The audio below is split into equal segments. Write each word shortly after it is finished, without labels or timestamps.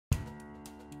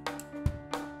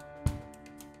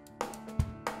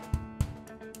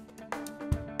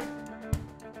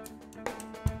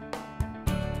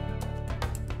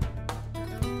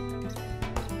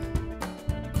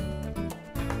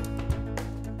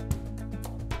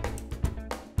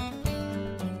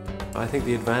I think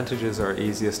the advantages are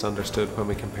easiest understood when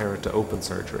we compare it to open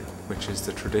surgery, which is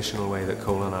the traditional way that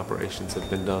colon operations have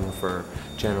been done for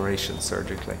generations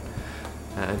surgically.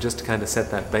 And just to kind of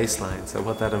set that baseline, so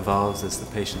what that involves is the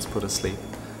patient's put asleep,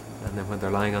 and then when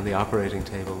they're lying on the operating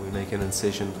table we make an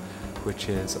incision which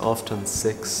is often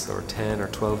 6 or 10 or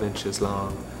 12 inches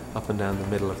long up and down the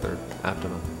middle of their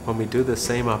abdomen. When we do the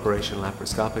same operation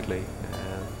laparoscopically,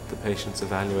 the patient's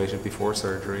evaluated before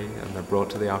surgery and they're brought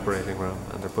to the operating room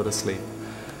and they're put asleep,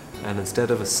 and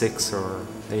instead of a 6 or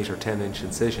 8 or 10 inch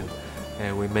incision,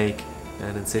 we make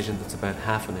an incision that's about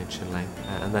 ½ an inch in length,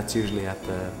 and that's usually at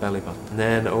the belly button. And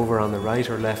then over on the right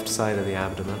or left side of the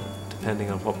abdomen, depending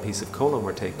on what piece of colon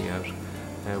we're taking out,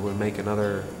 we'll make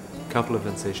another couple of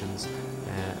incisions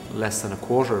less than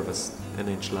 ½ an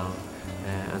inch long,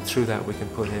 and through that we can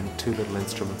put in 2 little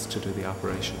instruments to do the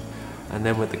operation. And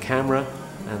then with the camera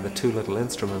and the 2 little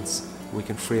instruments we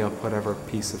can free up whatever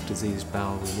piece of diseased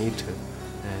bowel we need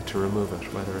to remove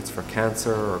it, whether it's for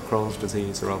cancer or Crohn's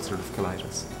disease or ulcerative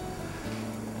colitis.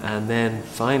 And then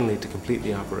finally, to complete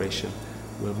the operation,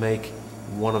 we'll make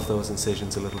one of those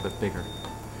incisions a little bit bigger,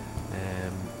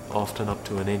 often up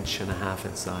to 1.5 inches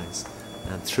in size.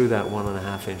 And through that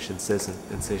 1.5 inch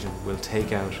incision, we'll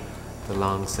take out the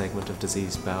long segment of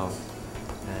diseased bowel.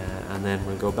 And then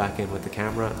we'll go back in with the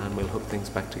camera and we'll hook things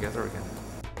back together again.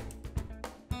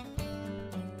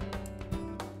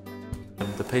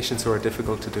 And the patients who are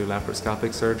difficult to do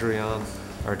laparoscopic surgery on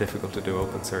are difficult to do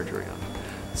open surgery on.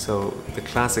 So the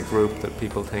classic group that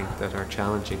people think that are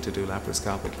challenging to do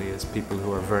laparoscopically is people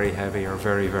who are very heavy or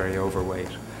very, very overweight.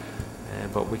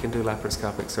 But we can do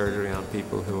laparoscopic surgery on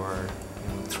people who are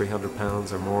 300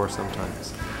 pounds or more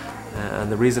sometimes.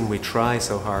 And the reason we try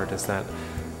so hard is that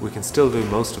we can still do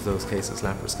most of those cases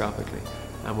laparoscopically.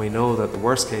 And we know that the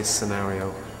worst case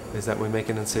scenario is that we make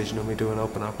an incision and we do an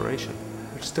open operation,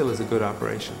 which still is a good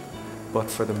operation. But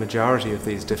for the majority of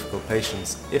these difficult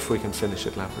patients, if we can finish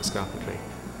it laparoscopically,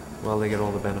 well, they get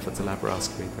all the benefits of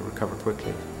laparoscopy. They recover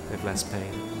quickly, they have less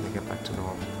pain, and they get back to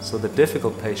normal. So the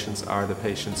difficult patients are the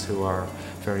patients who are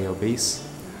very obese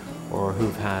or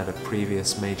who've had a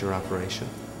previous major operation,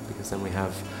 because then we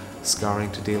have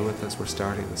scarring to deal with as we're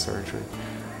starting the surgery,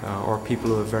 or people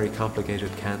who have very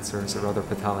complicated cancers or other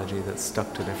pathology that's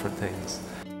stuck to different things.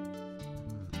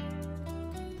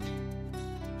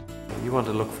 You want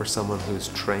to look for someone who's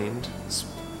trained,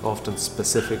 often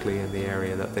specifically in the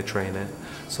area that they train in.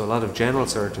 So a lot of general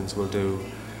surgeons will do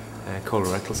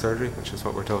colorectal surgery, which is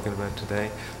what we're talking about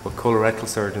today, but colorectal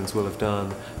surgeons will have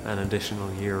done an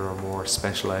additional year or more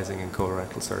specializing in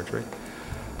colorectal surgery.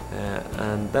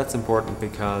 And that's important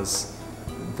because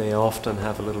they often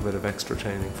have a little bit of extra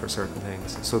training for certain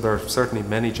things. So there are certainly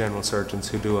many general surgeons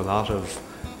who do a lot of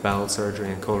bowel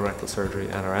surgery and colorectal surgery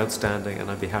and are outstanding,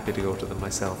 and I'd be happy to go to them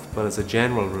myself. But as a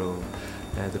general rule,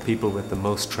 the people with the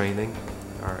most training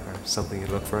are something you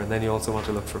look for, and then you also want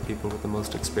to look for people with the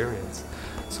most experience.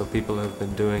 So people who have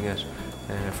been doing it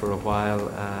for a while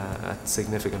at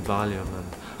significant volume and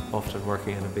often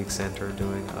working in a big centre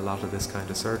doing a lot of this kind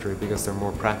of surgery, because they're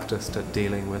more practiced at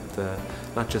dealing with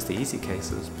not just the easy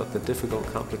cases but the difficult,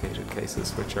 complicated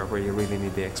cases, which are where you really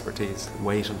need the expertise.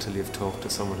 Wait until you've talked to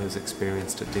someone who's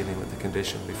experienced at dealing with the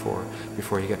condition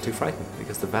before you get too frightened,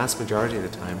 because the vast majority of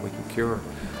the time we can cure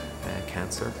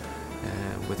cancer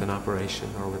with an operation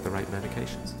or with the right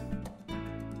medications.